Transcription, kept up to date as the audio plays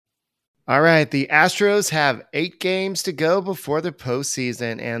All right, the Astros have 8 games to go before the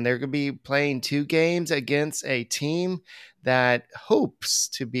postseason, and they're going to be playing 2 games against a team that hopes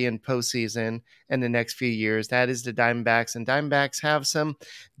to be in postseason in the next few years. That is the Diamondbacks, and Diamondbacks have some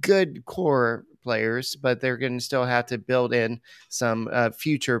good core players, but they're going to still have to build in some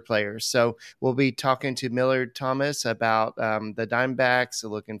future players. So we'll be talking to Millard Thomas about the Diamondbacks. So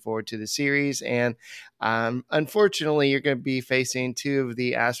looking forward to the series, and unfortunately, you're going to be facing 2 of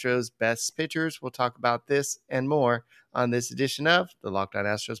the Astros' best pitchers. We'll talk about this and more on this edition of the Locked On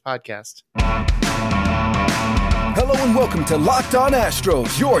Astros podcast. Hello and welcome to Locked On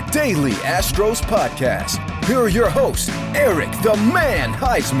Astros, your daily Astros podcast. Here are your hosts, Eric the Man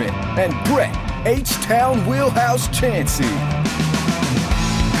Heisman and Brett H-Town Wheelhouse Chansey.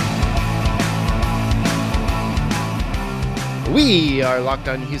 We are Locked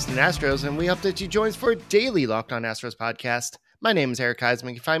On Houston Astros, and we hope that you join us for a daily Locked On Astros podcast. My name is Eric Heisman.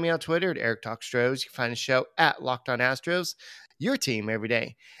 You can find me on Twitter at Eric Talk Stros. You can find the show at Locked On Astros, your team every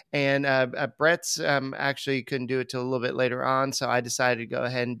day. And Brett's actually couldn't do it till a little bit later on, so I decided to go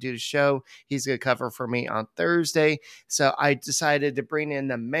ahead and do the show. He's going to cover for me on Thursday, so I decided to bring in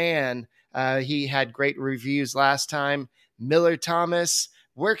the man. He had great reviews last time. Millard Thomas,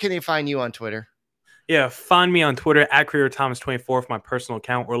 where can he find you on Twitter? Yeah, find me on Twitter at CreatorThomas24 for my personal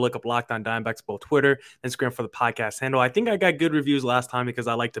account, or look up Locked On Diamondbacks, both Twitter and Instagram for the podcast handle. I think I got good reviews last time because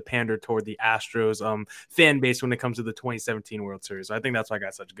I like to pander toward the Astros fan base when it comes to the 2017 World Series. So I think that's why I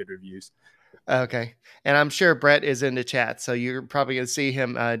got such good reviews. Okay. And I'm sure Brett is in the chat, so you're probably going to see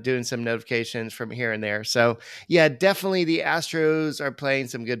him doing some notifications from here and there. So, yeah, definitely the Astros are playing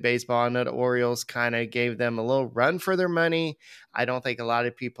some good baseball. I know the Orioles kind of gave them a little run for their money. I don't think a lot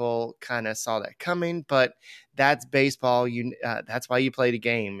of people kind of saw that coming, but that's baseball. That's why you play the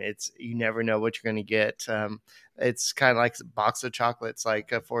game. You never know what you're going to get. It's kind of like a box of chocolates,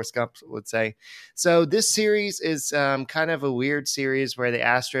 like Forrest Gump would say. So this series is kind of a weird series where the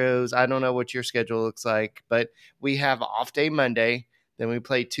Astros, I don't know what your schedule looks like, but we have off day Monday. Then we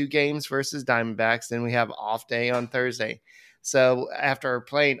play 2 games versus Diamondbacks. Then we have off day on Thursday. So after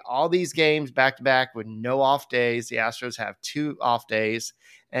playing all these games back to back with no off days, the Astros have 2 off days.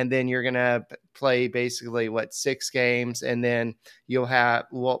 And then you're going to play basically 6 games, and then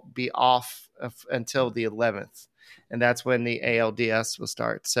we'll be off until the 11th. And that's when the ALDS will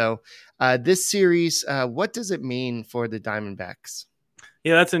start. So this series, what does it mean for the Diamondbacks?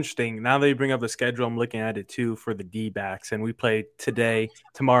 Yeah, that's interesting. Now that you bring up the schedule, I'm looking at it too for the D-backs, and we play today,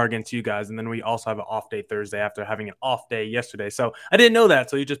 tomorrow against you guys, and then we also have an off day Thursday after having an off day yesterday. So I didn't know that,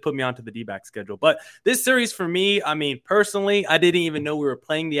 so you just put me onto the D-back schedule. But this series for me, I mean, personally, I didn't even know we were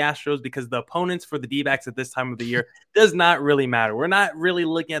playing the Astros because the opponents for the D-backs at this time of the year does not really matter. We're not really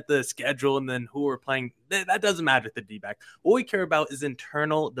looking at the schedule and then who we're playing. That doesn't matter to the D-back. What we care about is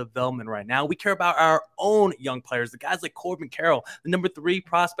internal development right now. We care about our own young players, the guys like Corbin Carroll, the number 3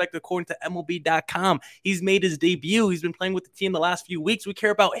 prospect according to MLB.com. He's made his debut. He's been playing with the team the last few weeks. We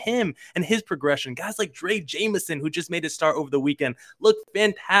care about him and his progression. Guys like Dre Jameson, who just made his start over the weekend, look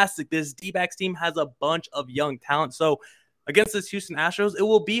fantastic. This D-backs team has a bunch of young talent. So against this Houston Astros, it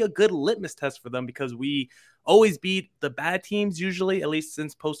will be a good litmus test for them because we always beat the bad teams usually, at least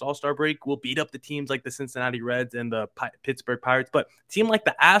since post All-Star break. We'll beat up the teams like the Cincinnati Reds and the Pittsburgh Pirates. But a team like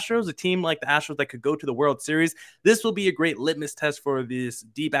the Astros that could go to the World Series, this will be a great litmus test for this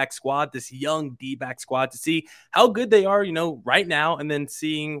D-back squad, this young D-back squad, to see how good they are, right now, and then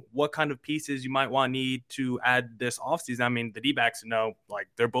seeing what kind of pieces you might want to need to add this offseason. I mean, the D-backs,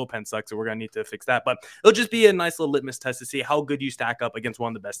 their bullpen sucks, so we're going to need to fix that. But it'll just be a nice little litmus test to see how good you stack up against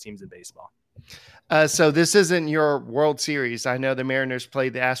one of the best teams in baseball. So this isn't your World Series. I know the Mariners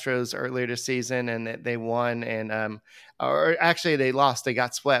played the Astros earlier this season and they won, and or actually they lost. They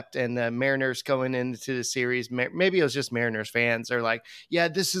got swept, and the Mariners going into the series, maybe it was just Mariners fans. They're like, yeah,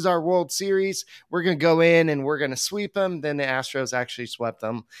 this is our World Series. We're going to go in and we're going to sweep them. Then the Astros actually swept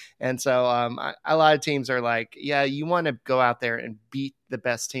them. And so a lot of teams are like, yeah, you want to go out there and beat the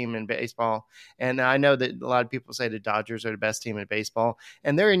best team in baseball. And I know that a lot of people say the Dodgers are the best team in baseball,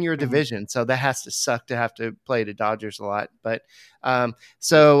 and they're in your division. So that has to suck to have to play the Dodgers a lot. But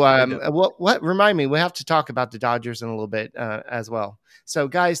what remind me, we have to talk about the Dodgers in a little bit as well. So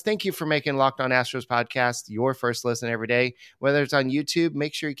guys, thank you for making Locked On Astros podcast your first listen every day. Whether it's on YouTube,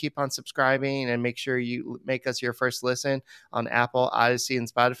 make sure you keep on subscribing and make sure you make us your first listen on Apple, Odyssey,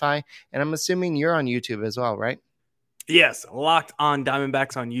 and Spotify. And I'm assuming you're on YouTube as well, right? Yes, Locked On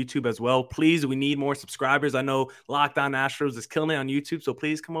Diamondbacks on YouTube as well. Please, we need more subscribers. I know Locked On Astros is killing it on YouTube, so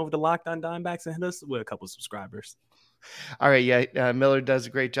please come over to Locked On Diamondbacks and hit us with a couple of subscribers. All right. Yeah. Miller does a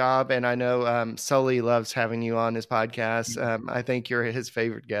great job. And I know Sully loves having you on his podcast. I think you're his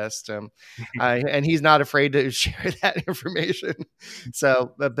favorite guest. And he's not afraid to share that information.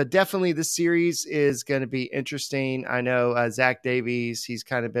 So, but definitely the series is going to be interesting. I know Zach Davies, he's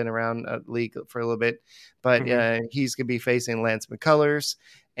kind of been around the league for a little bit, but he's going to be facing Lance McCullers.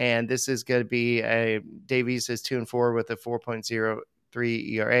 And this is going to be Davies is 2-4 with a 4.03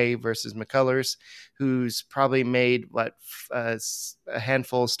 ERA versus McCullers, who's probably made a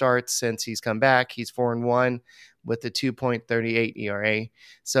handful of starts since he's come back. He's 4-1 with a 2.38 ERA.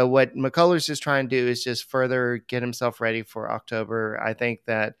 So what McCullers is trying to do is just further get himself ready for October. I think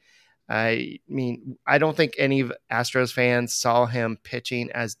that I don't think any of Astros fans saw him pitching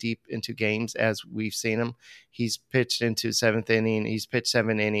as deep into games as we've seen him. He's pitched into seventh inning. He's pitched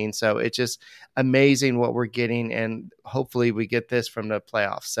 7 innings. So it's just amazing what we're getting. And hopefully we get this from the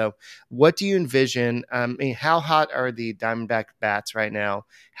playoffs. So what do you envision? How hot are the Diamondback bats right now?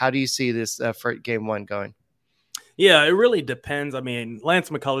 How do you see this for game 1 going? Yeah, it really depends. I mean, Lance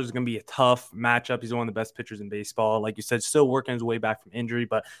McCullers is going to be a tough matchup. He's one of the best pitchers in baseball. Like you said, still working his way back from injury,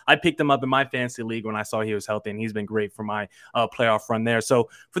 but I picked him up in my fantasy league when I saw he was healthy, and he's been great for my playoff run there. So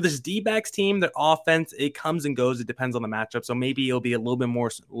for this D-backs team, their offense, it comes and goes. It depends on the matchup. So maybe it'll be a little bit more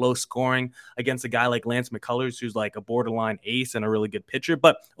low scoring against a guy like Lance McCullers, who's like a borderline ace and a really good pitcher.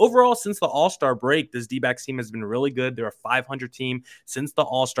 But overall, since the All-Star break, this D-backs team has been really good. They're a 500 team since the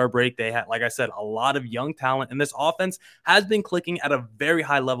All-Star break. They had, like I said, a lot of young talent, and this offense has been clicking at a very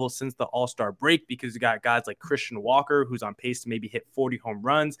high level since the All-Star break, because you got guys like Christian Walker, who's on pace to maybe hit 40 home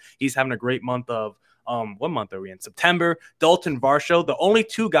runs. He's having a great month of what month are we in? September. Dalton Varsho. The only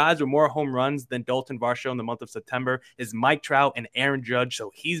 2 guys with more home runs than Dalton Varsho in the month of September is Mike Trout and Aaron Judge.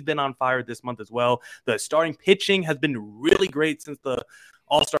 So he's been on fire this month as well. The starting pitching has been really great since the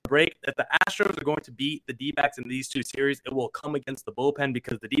All-Star break. If the Astros are going to beat the D-backs in these 2 series, it will come against the bullpen,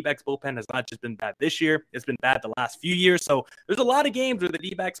 because the D-backs bullpen has not just been bad this year, it's been bad the last few years. So there's a lot of games where the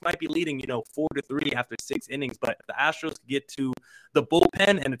D-backs might be leading, 4-3 after 6 innings. But if the Astros get to the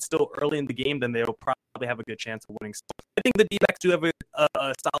bullpen and it's still early in the game, then they'll probably have a good chance of winning. So I think the D-backs do have a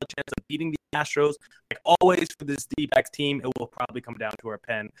solid chance of beating the Astros. Like always for this D-backs team, it will probably come down to our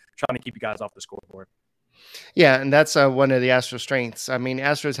pen, trying to keep you guys off the scoreboard. Yeah, and that's one of the Astros' strengths. I mean,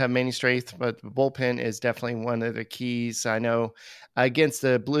 Astros have many strengths, but the bullpen is definitely one of the keys. I know against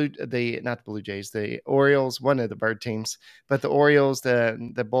not the Blue Jays, the Orioles, one of the bird teams, but the Orioles,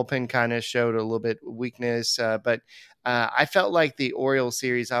 the bullpen kind of showed a little bit weakness. But I felt like the Orioles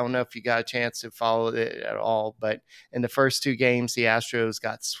series, I don't know if you got a chance to follow it at all, but in the first 2 games, the Astros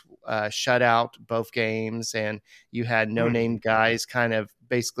got shut out both games, and you had no-name guys kind of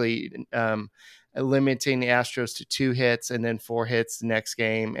basically limiting the Astros to 2 hits and then 4 hits the next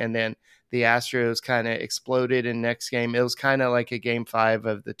game. And then the Astros kind of exploded in the next game. It was kind of like a game 5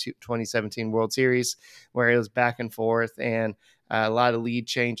 of the 2017 World Series, where it was back and forth and a lot of lead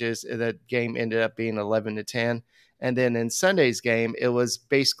changes. That game ended up being 11-10. And then in Sunday's game, it was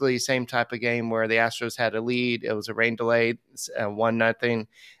basically the same type of game where the Astros had a lead. It was a rain delay, 1-0.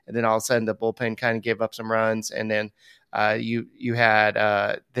 And then all of a sudden the bullpen kind of gave up some runs. And then you had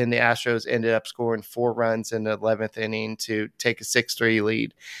then the Astros ended up scoring 4 runs in the 11th inning to take a 6-3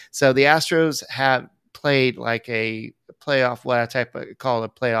 lead. So the Astros have played like a playoff, what I call a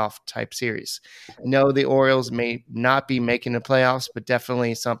playoff type series. No, the Orioles may not be making the playoffs, but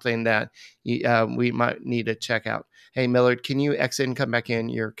definitely something that we might need to check out. Hey, Millard, can you exit and come back in?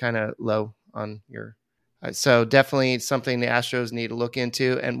 You're kind of low on your. So definitely something the Astros need to look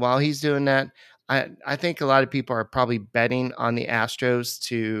into. And while he's doing that, I think a lot of people are probably betting on the Astros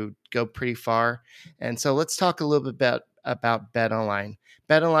to go pretty far. And so let's talk a little bit about BetOnline.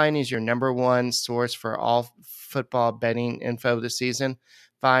 BetOnline is your number 1 source for all football betting info this season.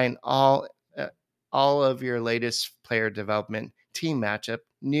 Find all of your latest player development, team matchup,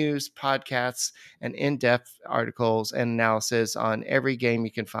 news, podcasts, and in-depth articles and analysis on every game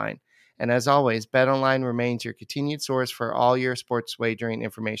you can find. And as always, BetOnline remains your continued source for all your sports wagering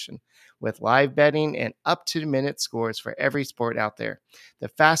information, with live betting and up-to-the-minute scores for every sport out there. The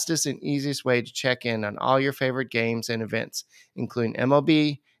fastest and easiest way to check in on all your favorite games and events, including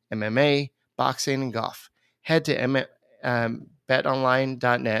MLB, MMA, boxing, and golf. Head to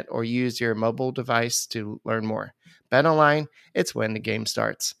betonline.net or use your mobile device to learn more. BetOnline, it's when the game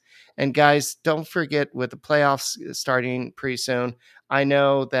starts. And guys, don't forget, with the playoffs starting pretty soon, I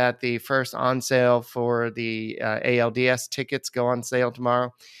know that the first on sale for the ALDS tickets go on sale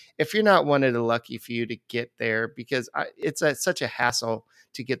tomorrow. If you're not one of the lucky few to get there, because it's such a hassle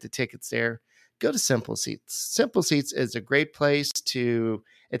to get the tickets there, go to Simple Seats. Simple Seats is a great place to,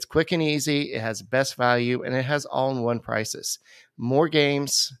 it's quick and easy. It has best value and it has all-in-one prices. More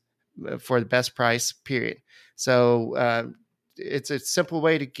games for the best price, period. So it's a simple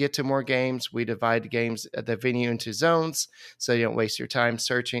way to get to more games. We divide the games at the venue into zones so you don't waste your time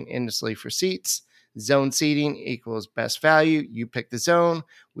searching endlessly for seats. Zone seating equals best value. You pick the zone,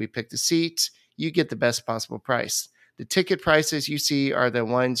 we pick the seats, you get the best possible price. The ticket prices you see are the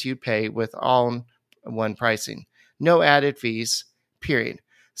ones you pay with all-in-one pricing. No added fees, period.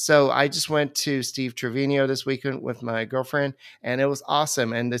 So I just went to Steve Trevino this weekend with my girlfriend, and it was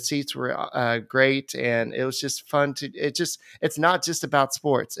awesome. And the seats were great, and it was just fun it's not just about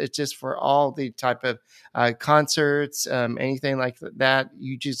sports. It's just for all the type of concerts, anything like that,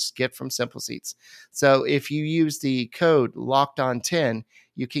 you just get from Simple Seats. So if you use the code LOCKEDON10,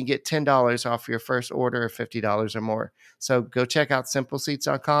 you can get $10 off your first order of $50 or more. So go check out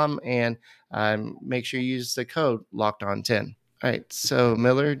simpleseats.com and make sure you use the code LOCKEDON10. All right, so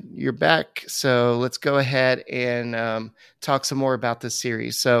Miller, you're back. So let's go ahead and talk some more about this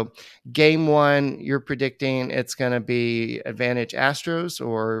series. So game one, you're predicting it's going to be advantage Astros,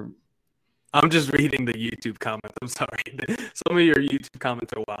 or? I'm just reading the YouTube comments. I'm sorry. Some of your YouTube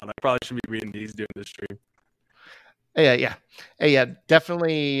comments are wild. I probably should be reading these during the stream. Yeah,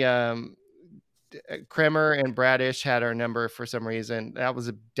 definitely. Kremer and Bradish had our number for some reason. That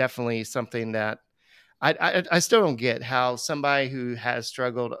was definitely something that I still don't get, how somebody who has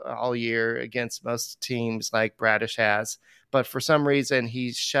struggled all year against most teams like Bradish has, but for some reason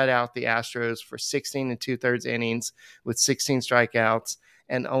he shut out the Astros for 16 2/3 innings with 16 strikeouts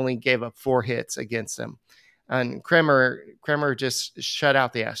and only gave up 4 hits against them. And Kremer just shut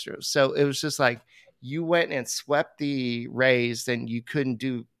out the Astros. So it was just like, you went and swept the Rays, and you couldn't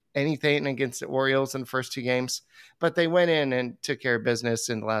do anything against the Orioles in the first 2 games, but they went in and took care of business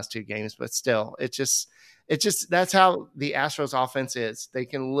in the last 2 games. But still, it just that's how the Astros offense is. They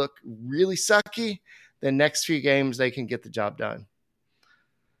can look really sucky. The next few games, they can get the job done.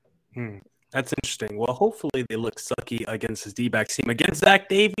 That's interesting. Well, hopefully they look sucky against his D-backs team. Against Zach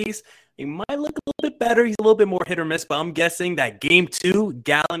Davies, he might look a little bit better. He's a little bit more hit or miss, but I'm guessing that game 2,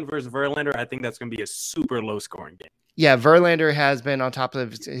 Gallen versus Verlander, I think that's going to be a super low-scoring game. Yeah, Verlander has been on top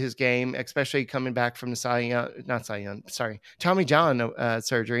of his game, especially coming back from the Tommy John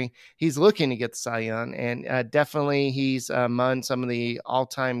surgery. He's looking to get the Cy Young, and definitely he's among some of the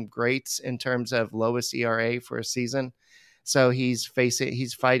all-time greats in terms of lowest ERA for a season. So he's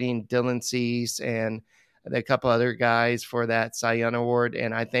fighting Dylan Cease and a couple other guys for that Cy Young award,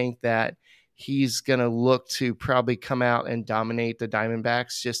 and I think that he's going to look to probably come out and dominate the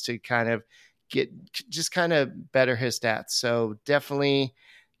Diamondbacks just to kind of better his stats. So definitely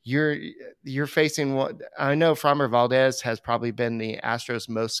you're facing what I know Framber Valdez has probably been the Astros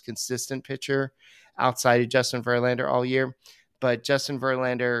most consistent pitcher outside of Justin Verlander all year. But Justin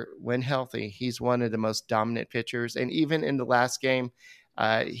Verlander, when healthy, he's one of the most dominant pitchers. And even in the last game,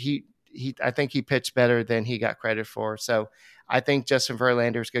 I think he pitched better than he got credit for. So I think Justin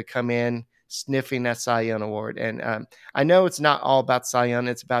Verlander is going to come in sniffing that Cy Young award. And I know it's not all about Cy Young.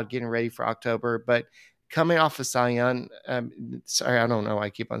 It's about getting ready for October. But coming off of Cy Young, sorry, I don't know why I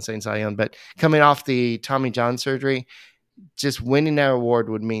keep on saying Cy Young, but coming off the Tommy John surgery, just winning that award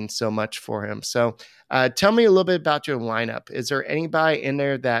would mean so much for him. So tell me a little bit about your lineup. Is there anybody in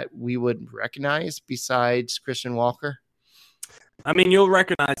there that we would recognize besides Christian Walker? I mean, you'll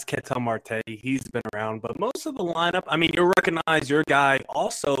recognize Ketel Marte. He's been around, but most of the lineup, I mean, you'll recognize your guy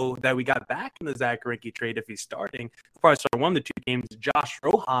also that we got back in the Zach Greinke trade if he's starting. Probably start one of the 2 games, Josh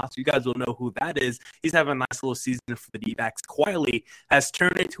Rojas. You guys will know who that is. He's having a nice little season for the D-backs. Quietly has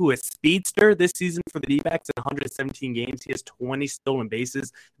turned into a speedster this season for the D-backs in 117 games. He has 20 stolen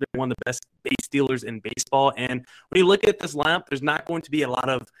bases. Been one of the best base stealers in baseball. And when you look at this lineup, there's not going to be a lot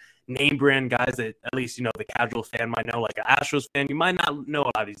of name brand guys that at least, you know, the casual fan might know, like an Astros fan. You might not know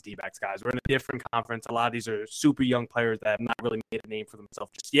a lot of these D-backs guys. We're in a different conference. A lot of these are super young players that have not really made a name for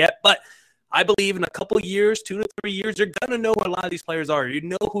themselves just yet. But I believe in a couple of years, 2 to 3 years, you're going to know who a lot of these players are. You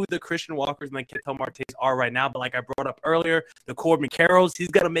know who the Christian Walkers and the Ketel Martes are right now. But like I brought up earlier, the Corbin Carrolls, he's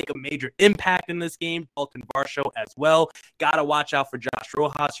going to make a major impact in this game. Dalton Varsho as well. Got to watch out for Josh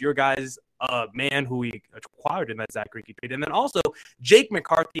Rojas, your guys' man who we acquired in that Zach Greinke trade. And then also, Jake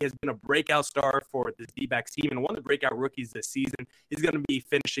McCarthy has been a breakout star for the D-backs team and one of the breakout rookies this season. He's going to be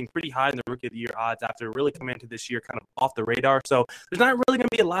finishing pretty high in the Rookie of the Year odds after really coming into this year kind of off the radar. So there's not really going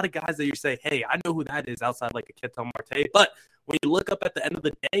to be a lot of guys that you say, hey, I know who that is outside like a Ketel Marte. But when you look up at the end of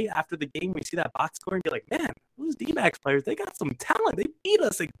the day after the game, we see that box score and you're like, man, those D-backs players, they got some talent. They beat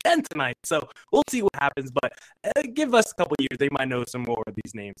us again tonight. So we'll see what happens, but give us a couple years. They might know some more of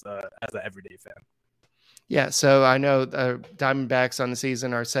these names as an everyday fan. Yeah, so I know Diamondbacks on the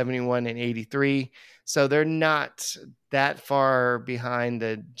season are 71 and 83, so they're not that far behind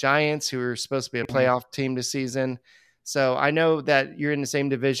the Giants, who are supposed to be a playoff team this season. So I know that you're in the same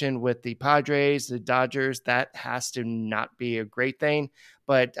division with the Padres, the Dodgers. That has to not be a great thing,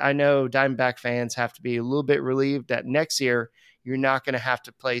 but I know Diamondback fans have to be a little bit relieved that next year you're not going to have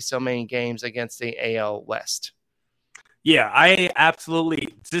to play so many games against the AL West. Yeah, I absolutely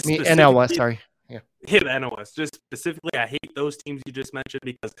NL West, sorry. Yeah, the NOS. Just specifically, I hate those teams you just mentioned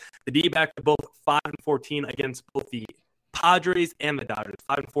because the D-backs are both 5-14 against both the Padres and the Dodgers.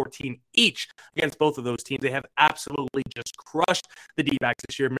 5-14 each against both of those teams. They have absolutely just crushed the D-backs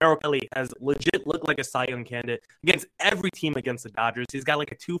this year. Merrill Kelly has legit looked like a Cy Young candidate against every team against the Dodgers. He's got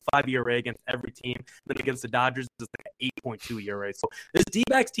like a 2.5 ERA against every team. Then against the Dodgers, it's like an 8.2 ERA. So this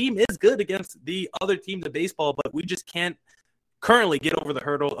D-backs team is good against the other teams in baseball, but we just can't currently get over the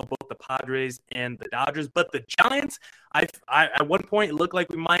hurdle of both the Padres and the Dodgers. But the Giants, I at one point it looked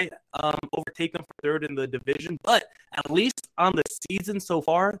like we might overtake them for third in the division, but at least on the season so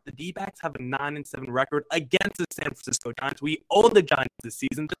far, the D-backs have a 9-7 record against the San Francisco Giants. We own the Giants this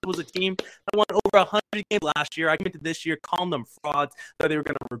season. This was a team that won over 100 games last year. I came to this year calling them frauds, that they were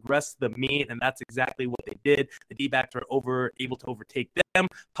going to regress to the mean, and that's exactly what they did. The D-backs were able to overtake them.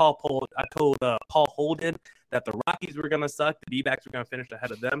 I told Paul Holden that the Rockies were going to suck. The D-backs were going to finish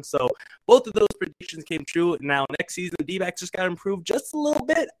ahead of them. So both of those predictions came true. Now, next season, the D-backs just got to improve just a little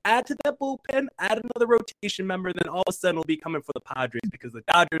bit. Add to that bullpen, add another rotation member, then all of a sudden we'll be coming for the Padres because the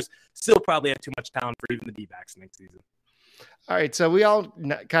Dodgers still probably have too much talent for even the D-backs next season. All right, so we all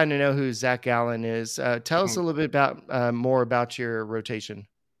kind of know who Zach Gallen is. Tell us a little bit about more about your rotation.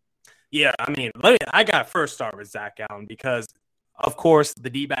 Yeah, I mean, I got to first start with Zach Gallen because of course, the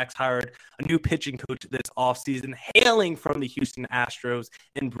D-backs hired a new pitching coach this offseason, hailing from the Houston Astros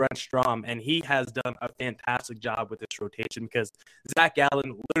in Brent Strom, and he has done a fantastic job with this rotation because Zach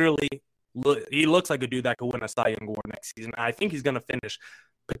Gallen he looks like a dude that could win a Cy Young Award next season. I think he's going to finish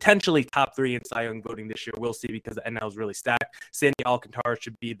potentially top 3 in Cy Young voting this year. We'll see because the NL is really stacked. Sandy Alcantara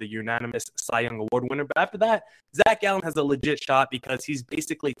should be the unanimous Cy Young Award winner. But after that, Zach Gallen has a legit shot because he's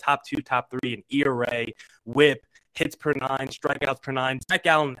basically top 2, top 3 in ERA, WHIP, hits per 9, strikeouts per 9. Zach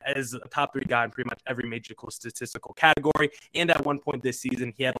Gallen is a top 3 guy in pretty much every major statistical category. And at one point this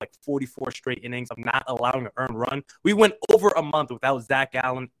season, he had like 44 straight innings of not allowing an earned run. We went over a month without Zach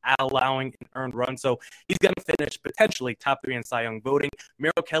Gallen allowing an earned run. So he's going to finish potentially top 3 in Cy Young voting.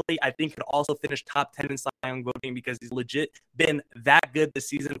 Merrill Kelly, I think, could also finish top 10 in Cy Young voting because he's legit been that good this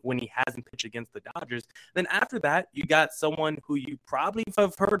season when he hasn't pitched against the Dodgers. Then after that, you got someone who you probably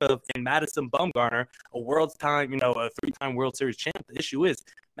have heard of in Madison Bumgarner, a 3-time World Series champ. The issue is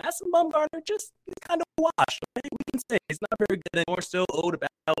Madison Bumgarner just is kind of washed. Okay? We can say he's not very good anymore. Still owed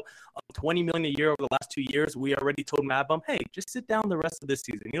about $20 million a year over the last 2 years. We already told Mad Bum, hey, just sit down the rest of this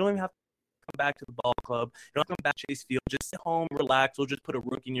season. You don't even have to come back to the ball club. You don't come back to Chase Field. Just sit home, relax. We'll just put a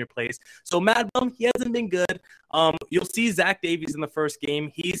rookie in your place. So Mad Bum, he hasn't been good. You'll see Zach Davies in the first game.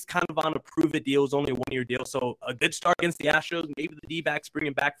 He's kind of on a prove-it deal. It's only a 1-year deal. So a good start against the Astros. Maybe the D-backs bring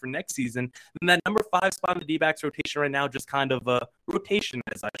him back for next season. And that number 5 spot in the D-backs rotation right now, just kind of a rotation,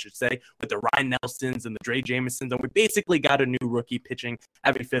 as I should say, with the Ryan Nelsons and the Dre Jamesons. And we basically got a new rookie pitching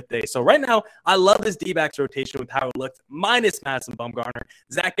every 5th day. So right now, I love this D-backs rotation with how it looks, minus Madison Bumgarner.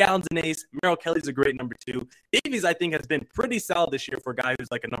 Zach Gallen's an ace. Merrill Kelly's a great number 2. Davies, I think, has been pretty solid this year for a guy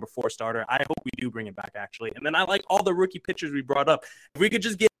who's like a number 4 starter. I hope we do bring him back, actually. And then I like all the rookie pitchers we brought up. If we could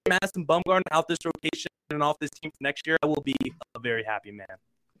just get Madison Bumgarner out this rotation and off this team for next year, I will be a very happy man.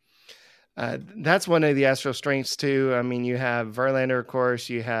 That's one of the Astros strengths too. I mean, you have Verlander, of course.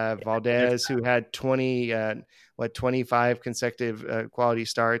 You have Valdez, who had 25 consecutive quality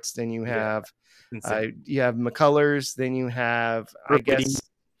starts. Then you have McCullers. Then you have,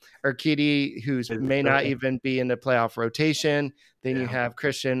 Urquidy, who may not even be in the playoff rotation. Then you have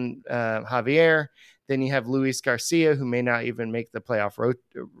Christian Javier. Then you have Luis Garcia, who may not even make the playoff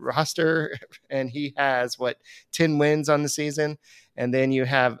roster. And he has, 10 wins on the season. And then you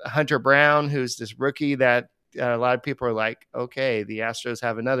have Hunter Brown, who's this rookie that a lot of people are like, okay, the Astros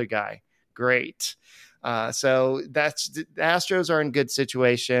have another guy. Great. So the Astros are in good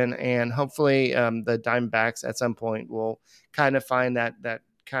situation. And hopefully the Diamondbacks at some point will kind of find that that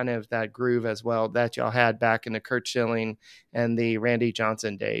groove as well that y'all had back in the Kurt Schilling and the Randy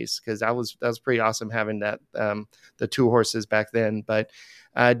Johnson days, because that was pretty awesome having that the 2 horses back then. But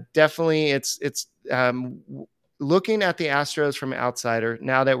definitely it's looking at the Astros from an outsider,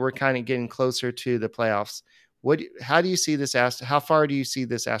 now that we're kind of getting closer to the playoffs, how do you see this how far do you see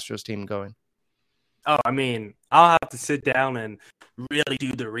this Astros team going? Oh, I mean, I'll have to sit down and really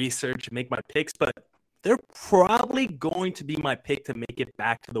do the research and make my picks, but they're probably going to be my pick to make it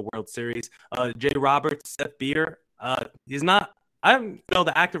back to the World Series. Jay Roberts, Seth Beer, he's not.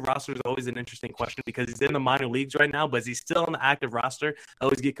 The active roster is always an interesting question because he's in the minor leagues right now, but is he still on the active roster? I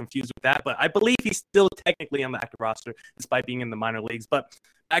always get confused with that, but I believe he's still technically on the active roster despite being in the minor leagues. But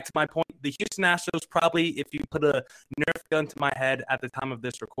back to my point, the Houston Astros probably, if you put a Nerf gun to my head at the time of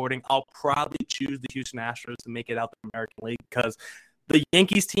this recording, I'll probably choose the Houston Astros to make it out the American League because the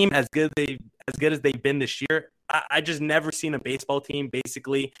Yankees team, as good as they've been this year, I just never seen a baseball team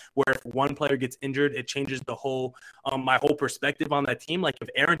basically where if one player gets injured, it changes the whole my whole perspective on that team. Like if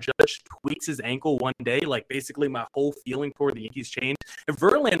Aaron Judge tweaks his ankle one day, like basically my whole feeling toward the Yankees changed. If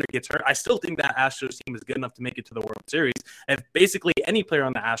Verlander gets hurt, I still think that Astros team is good enough to make it to the World Series. If basically any player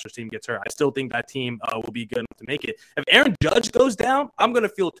on the Astros team gets hurt, I still think that team will be good enough to make it. If Aaron Judge goes down, I'm going to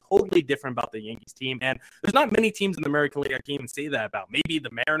feel totally different about the Yankees team. And there's not many teams in the American League I can even say that about. Maybe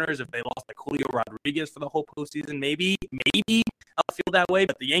the Mariners, if they lost like Julio Rodriguez for the whole postseason, maybe I'll feel that way.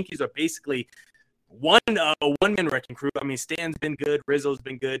 But the Yankees are basically one-man wrecking crew. I mean, Stan's been good, Rizzo's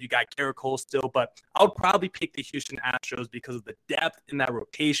been good. You got Garrett Cole still, but I would probably pick the Houston Astros because of the depth in that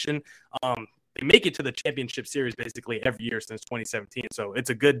rotation. They make it to the championship series basically every year since 2017. So it's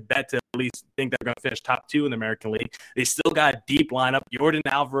a good bet to at least think they're going to finish top 2 in the American League. They still got a deep lineup. Jordan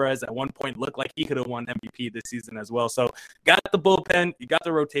Alvarez at one point looked like he could have won MVP this season as well. So got the bullpen, you got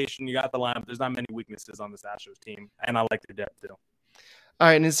the rotation, you got the lineup. There's not many weaknesses on this Astros team, and I like their depth too. All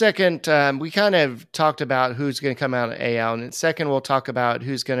right, and in second, we kind of talked about who's going to come out of AL, and in second, we'll talk about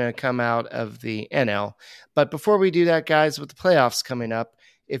who's going to come out of the NL. But before we do that, guys, with the playoffs coming up,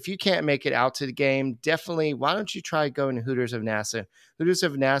 if you can't make it out to the game, definitely, why don't you try going to Hooters of NASA? Hooters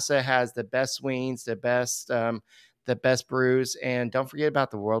of NASA has the best wings, the best brews, and don't forget about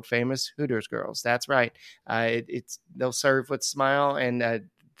the world famous Hooters girls. That's right. They'll serve with a smile, and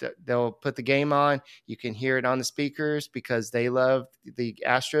they'll put the game on. You can hear it on the speakers because they love the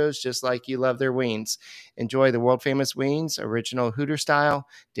Astros just like you love their wings. Enjoy the world famous wings, original Hooter style,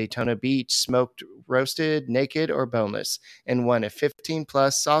 Daytona Beach, smoked, roasted, naked, or boneless, and one of 15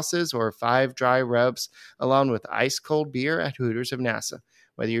 plus sauces or 5 dry rubs, along with ice cold beer at Hooters of NASA.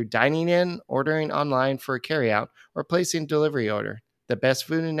 Whether you're dining in, ordering online for a carryout, or placing a delivery order, the best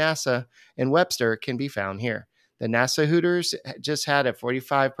food in NASA and Webster can be found here. The NASA Hooters just had a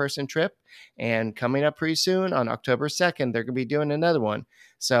 45-person trip, and coming up pretty soon on October 2nd, they're going to be doing another one.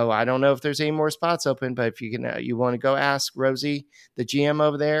 So I don't know if there's any more spots open, but if you want to go ask Rosie, the GM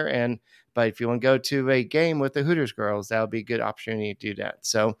over there, but if you want to go to a game with the Hooters girls, that would be a good opportunity to do that.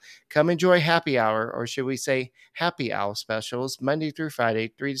 So come enjoy happy hour, or should we say happy hour specials, Monday through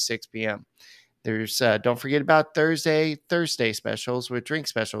Friday, 3 to 6 p.m. There's don't forget about Thursday specials with drink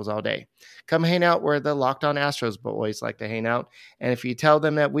specials all day. Come hang out where the Locked On Astros boys like to hang out. And if you tell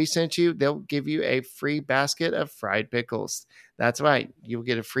them that we sent you, they'll give you a free basket of fried pickles. That's right. You'll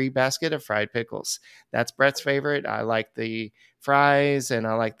get a free basket of fried pickles. That's Brett's favorite. I like the fries, and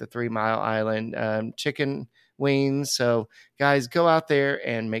I like the 3 Mile Island chicken wings. So guys, go out there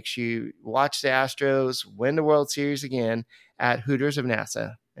and make sure you watch the Astros win the World Series again at Hooters of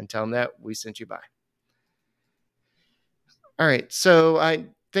NASA. And tell them that we sent you by. All right. So I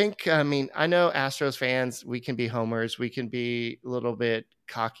know Astros fans, we can be homers. We can be a little bit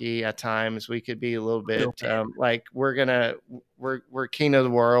cocky at times. We could be a little bit like we're king of the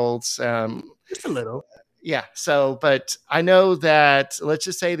worlds. Just a little. Yeah. So, but I know that, let's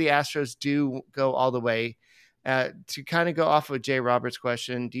just say the Astros do go all the way. To kind of go off of Jay Roberts'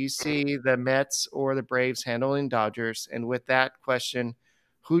 question, do you see the Mets or the Braves handling Dodgers? And with that question,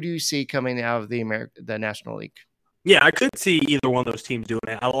 who do you see coming out of the National League? Yeah, I could see either one of those teams doing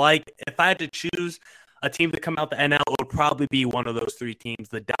it. If I had to choose a team to come out the NL, it would probably be one of those 3 teams,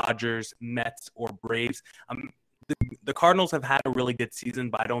 the Dodgers, Mets, or Braves. The Cardinals have had a really good season,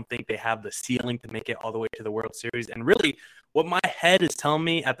 but I don't think they have the ceiling to make it all the way to the World Series. And really, what my head is telling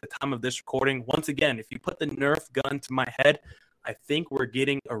me at the time of this recording, once again, if you put the Nerf gun to my head, I think we're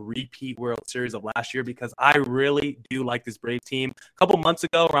getting a repeat World Series of last year because I really do like this Brave team. A couple months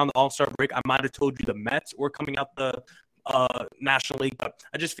ago, around the All-Star break, I might have told you the Mets were coming out the National League, but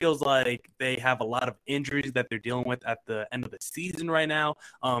it just feels like they have a lot of injuries that they're dealing with at the end of the season right now.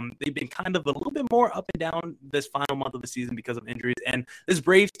 They've been kind of a little bit more up and down this final month of the season because of injuries. And this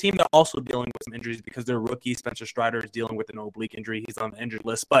Braves team, they're also dealing with some injuries because their rookie, Spencer Strider, is dealing with an oblique injury. He's on the injured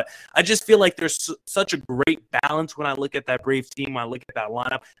list. But I just feel like there's such a great balance when I look at that Braves team, when I look at that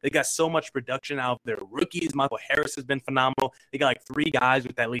lineup. They got so much production out of their rookies. Michael Harris has been phenomenal. They got like 3 guys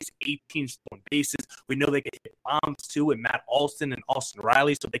with at least 18 stolen bases. We know they could hit bombs too with Matt Alston and Austin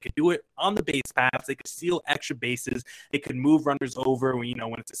Riley, so they could do it on the base paths. They could steal extra bases. They could move runners over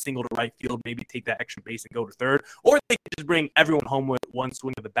when it's a single to right field, maybe take that extra base and go to third, or they could just bring everyone home with one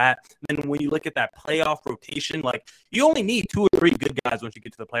swing of the bat. And then when you look at that playoff rotation, like you only need 2 or 3 good guys once you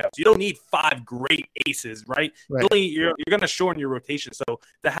get to the playoffs. You don't need 5 great aces, right? You're going to shorten your rotation. So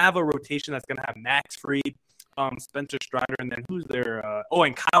to have a rotation that's going to have Max Fried, Spencer Strider, and then who's there?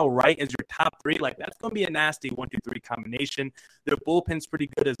 And Kyle Wright as your top 3. Like that's going to be a nasty 1-2-3 combination. Their bullpen's pretty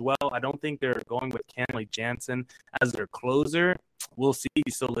good as well. I don't think they're going with Kenley Jansen as their closer. We'll see.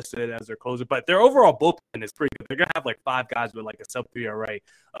 He's still listed as their closer, but their overall bullpen is pretty good. They're gonna have like 5 guys with like a sub-3 ERA,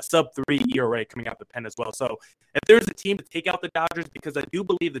 a sub-3 ERA coming out the pen as well. So if there's a team to take out the Dodgers, because I do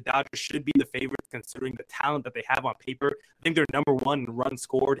believe the Dodgers should be the favorites considering the talent that they have on paper. I think they're number 1 in runs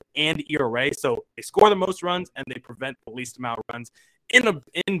scored and ERA. So they score the most runs and they prevent the least amount of runs.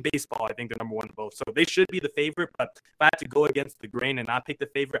 In baseball, I think they're number 1 in both. So they should be the favorite. But if I had to go against the grain and not pick the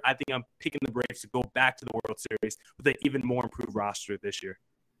favorite, I think I'm picking the Braves to go back to the World Series with an even more improved roster this year.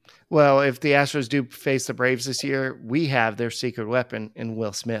 Well, if the Astros do face the Braves this year, we have their secret weapon in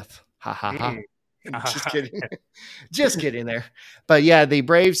Will Smith. Ha ha ha. Just kidding. Just kidding there. But yeah, the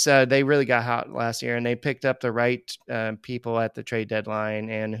Braves, they really got hot last year and they picked up the right people at the trade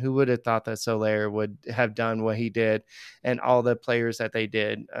deadline. And who would have thought that Soler would have done what he did and all the players that they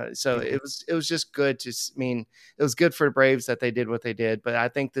did. So it was just good it was good for the Braves that they did what they did. But I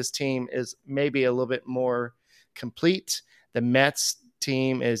think this team is maybe a little bit more complete. The Mets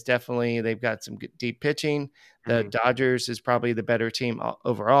team is definitely, they've got some good, deep pitching. The Dodgers is probably the better team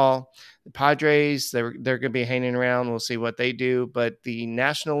overall. The Padres, they're going to be hanging around. We'll see what they do. But the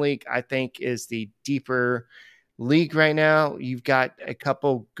National League, I think, is the deeper league right now. You've got a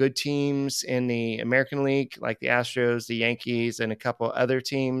couple good teams in the American League, like the Astros, the Yankees, and a couple other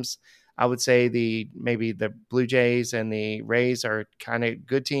teams. I would say maybe the Blue Jays and the Rays are kind of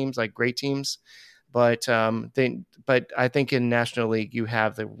good teams, like great teams. But I think in National League, you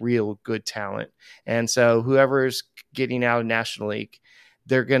have the real good talent. And so whoever's getting out of National League,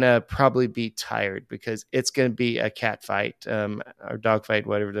 they're going to probably be tired because it's going to be a cat fight or dog fight,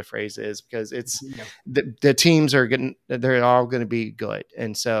 whatever the phrase is, because it's the teams they're all going to be good.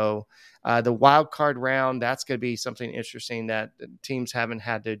 And so the wild card round, that's going to be something interesting that teams haven't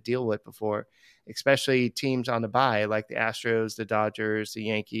had to deal with before, especially teams on the bye like the Astros, the Dodgers, the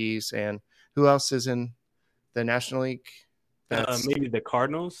Yankees, and who else is in the National League? Maybe the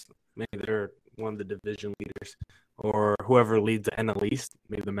Cardinals. Maybe they're one of the division leaders, or whoever leads the NL East.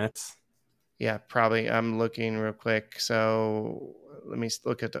 Maybe the Mets. Yeah, probably. I'm looking real quick. So let me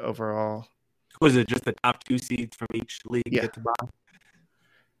look at the overall. Was it just the top 2 seeds from each league get to buy?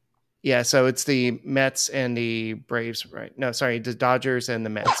 Yeah, so it's the Mets and the Braves, right? No, sorry, the Dodgers and the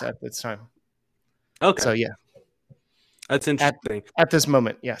Mets at this time. Okay. So, yeah. That's interesting. At this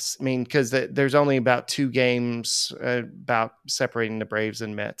moment, yes. I mean, because there's only about 2 games about separating the Braves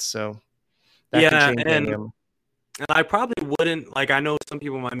and Mets, so that could change any of them. And I probably wouldn't, like, I know some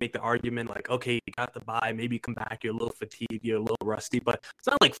people might make the argument, like, okay, you got the bye, maybe you come back, you're a little fatigued, you're a little rusty, but it's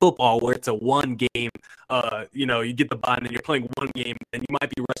not like football where it's a 1 game, you get the bye and then you're playing 1 game, and you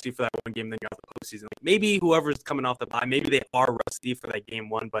might be rusty for that 1 game, then you're out the postseason. Like, maybe whoever's coming off the bye, maybe they are rusty for that game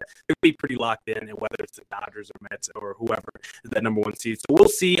 1, but they'll be pretty locked in, and whether it's the Dodgers or Mets or whoever is that number 1 seed. So we'll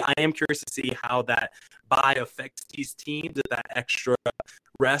see. I am curious to see how that bye affects these teams, if that extra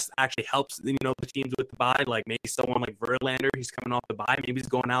rest actually helps, the teams with the bye. Like maybe someone like Verlander, he's coming off the bye. Maybe he's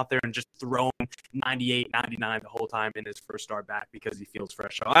going out there and just throwing 98, 99 the whole time in his first start back because he feels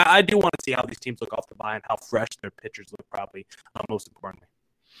fresh. So I do want to see how these teams look off the bye and how fresh their pitchers look, probably most importantly.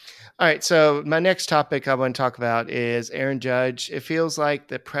 All right, so my next topic I want to talk about is Aaron Judge. It feels like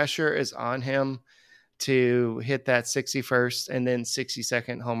the pressure is on him to hit that 61st and then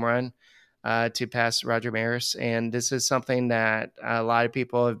 62nd home run to pass Roger Maris. And this is something that a lot of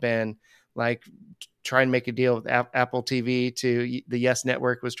people have been like trying to make a deal with Apple TV the Yes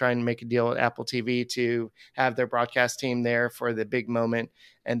Network was trying to make a deal with Apple TV to have their broadcast team there for the big moment.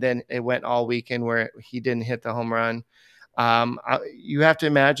 And then it went all weekend where he didn't hit the home run. You have to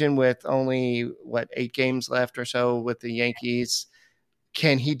imagine with only 8 games left or so with the Yankees,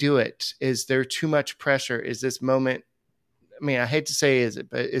 can he do it? Is there too much pressure? Is this moment mean, I hate to say is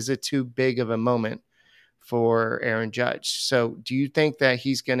it too big of a moment for Aaron Judge? So do you think that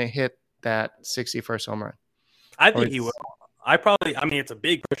he's going to hit that 61st home run? I think he will. I mean, it's a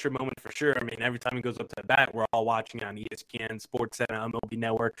big pressure moment for sure. I mean, every time he goes up to the bat, we're all watching it on ESPN, SportsCenter, MLB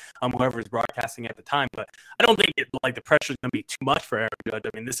Network, whoever's broadcasting at the time. But I don't think the pressure is going to be too much for Aaron Judge.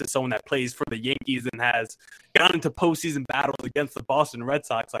 I mean, this is someone that plays for the Yankees and has gone into postseason battles against the Boston Red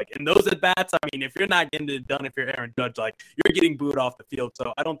Sox. Like, in those at-bats, I mean, if you're not getting it done, if you're Aaron Judge, like, you're getting booed off the field.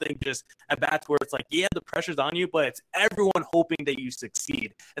 So I don't think just at-bats where it's like, yeah, the pressure's on you, but it's everyone hoping that you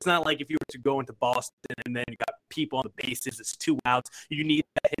succeed. It's not like if you were to go into Boston and then you got people on the bases, it's 2 outs, you need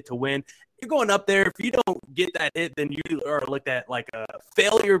that hit to win. You're going up there. If you don't get that hit, then you are looked at like a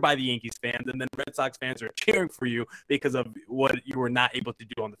failure by the Yankees fans, and then Red Sox fans are cheering for you because of what you were not able to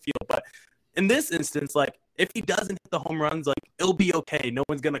do on the field. But in this instance, like, if he doesn't hit the home runs, like, it'll be okay. No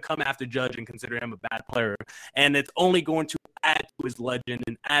one's going to come after Judge and consider him a bad player. And it's only going to add to his legend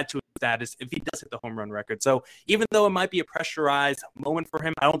and add to his status if he does hit the home run record. So even though it might be a pressurized moment for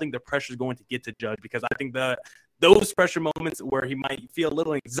him, I don't think the pressure is going to get to Judge, because I think those pressure moments where he might feel a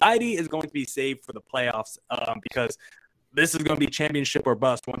little anxiety is going to be saved for the playoffs, because this is going to be championship or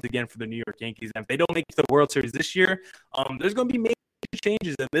bust once again for the New York Yankees. And if they don't make it to the World Series this year, there's going to be major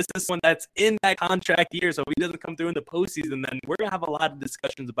changes. And this is one that's in that contract year. So if he doesn't come through in the postseason, then we're going to have a lot of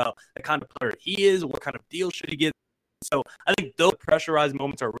discussions about the kind of player he is, what kind of deal should he get. So I think those pressurized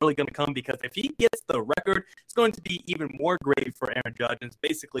moments are really going to come, because if he gets the record, it's going to be even more grave for Aaron Judge. And it's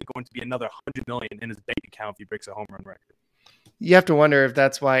basically going to be another $100 million in his bank account if he breaks a home run record. You have to wonder if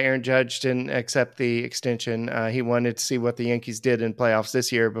that's why Aaron Judge didn't accept the extension. He wanted to see what the Yankees did in playoffs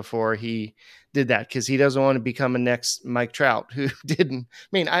this year before he did that, because he doesn't want to become a next Mike Trout, who didn't. I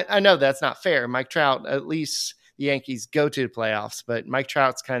mean, I know that's not fair. Mike Trout, at least the Yankees go to the playoffs, but Mike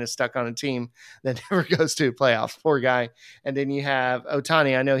Trout's kind of stuck on a team that never goes to the playoffs. Poor guy. And then you have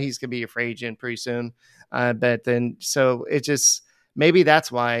Ohtani. I know he's going to be a free agent pretty soon. But then, so it just, maybe that's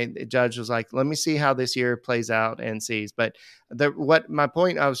why Judge was like, let me see how this year plays out and sees. But what my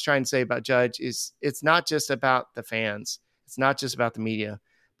point I was trying to say about Judge is, it's not just about the fans. It's not just about the media,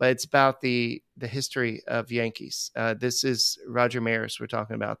 but it's about the history of Yankees. This is Roger Maris we're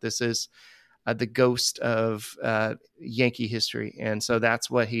talking about. This is the ghost of Yankee history. And so that's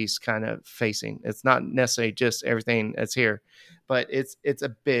what he's kind of facing. It's not necessarily just everything that's here, but it's a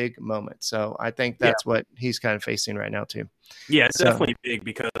big moment. So I think that's what he's kind of facing right now too. Yeah, it's definitely big,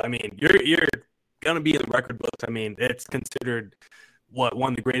 because I mean, you're going to be in the record books. I mean, it's considered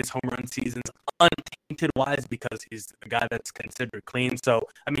one of the greatest home run seasons untainted wise, because he's a guy that's considered clean. So,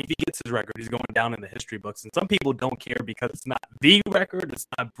 I mean, if he gets his record, he's going down in the history books. And some people don't care because it's not the record. It's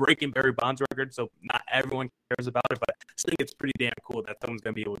not breaking Barry Bonds' record. So not everyone cares about it. But I just think it's pretty damn cool that someone's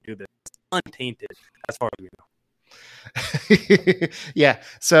going to be able to do this. It's untainted as far as we know. Yeah.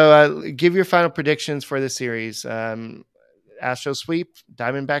 So give your final predictions for the series. Astro sweep,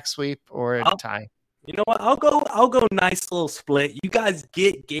 Diamondback sweep, or a tie? You know what? I'll go nice little split. You guys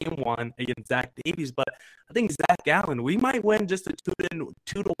get game 1 against Zach Davies, but I think Zach Gallen, we might win just a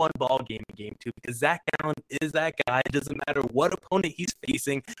 2-1 ball game in game 2, because Zach Gallen is that guy. It doesn't matter what opponent he's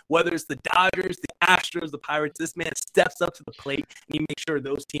facing, whether it's the Dodgers, the Astros, the Pirates. This man steps up to the plate and he makes sure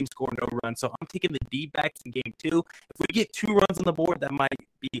those teams score no runs. So I'm taking the D-backs in game 2. If we get 2 runs on the board, that might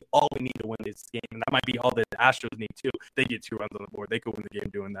be all we need to win this game, and that might be all the Astros need too. They get 2 runs on the board, they could win the game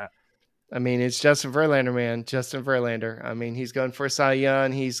doing that. I mean, it's Justin Verlander, man. Justin Verlander. I mean, he's going for Cy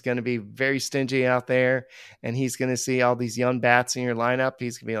Young. He's going to be very stingy out there, and he's going to see all these young bats in your lineup.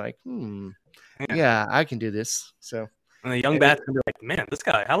 He's going to be like, yeah, I can do this. So, and the young bats going to be like, man, this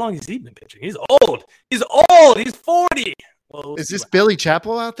guy, how long has he been pitching? He's old. He's old. He's 40. Well, is this Billy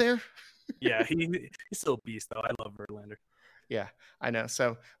Chappell out there? Yeah, he's still a beast, though. I love Verlander. Yeah, I know.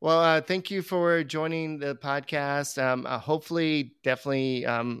 So, well, thank you for joining the podcast. Hopefully, definitely,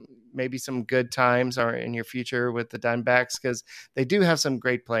 maybe some good times are in your future with the Diamondbacks, because they do have some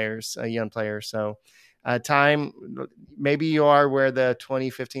great players, young players. So, time, maybe you are where the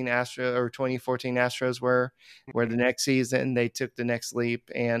 2015 Astros or 2014 Astros were, where the next season they took the next leap.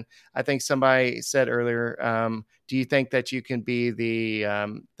 And I think somebody said earlier, do you think that you can be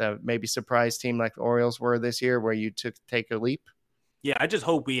the maybe surprise team like the Orioles were this year, where you take a leap? Yeah, I just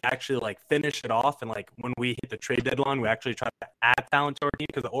hope we actually finish it off, and when we hit the trade deadline, we actually try to add talent to our team,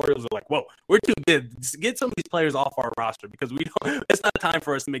 because the Orioles are like, whoa, we're too good. Get some of these players off our roster, because we don't. It's not time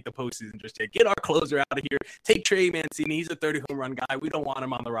for us to make the postseason just yet. Get our closer out of here. Take Trey Mancini. He's a 30 home run guy. We don't want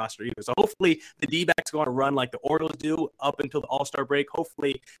him on the roster either. So hopefully the D-backs go on a run like the Orioles do up until the All-Star break.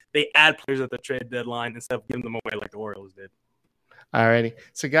 Hopefully they add players at the trade deadline instead of giving them away like the Orioles did. Alrighty.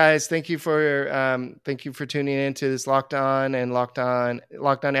 So guys, thank you for tuning in to this Locked On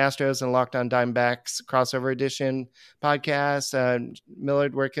Astros and Locked On Diamondbacks crossover edition podcast.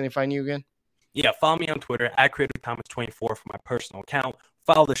 Millard, where can they find you again? Yeah, follow me on Twitter at CreativeThomas24 for my personal account.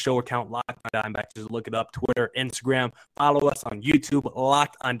 Follow the show account, Locked on Diamondbacks. Just look it up, Twitter, Instagram. Follow us on YouTube,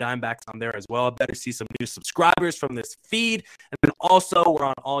 Locked on Diamondbacks on there as well. I better see some new subscribers from this feed. And then also, we're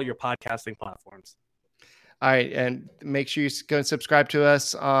on all your podcasting platforms. All right, and make sure you go and subscribe to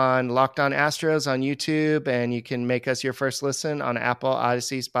us on Locked On Astros on YouTube, and you can make us your first listen on Apple,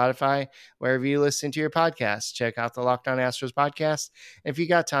 Odyssey, Spotify, wherever you listen to your podcasts. Check out the Locked On Astros podcast. And if you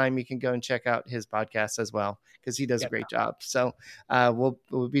got time, you can go and check out his podcast as well, because he does a great job. So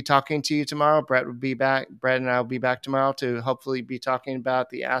we'll be talking to you tomorrow. Brett will be back. Brett and I will be back tomorrow to hopefully be talking about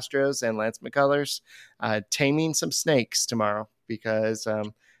the Astros and Lance McCullers taming some snakes tomorrow, because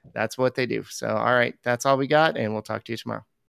that's what they do. So, all right, that's all we got, and we'll talk to you tomorrow.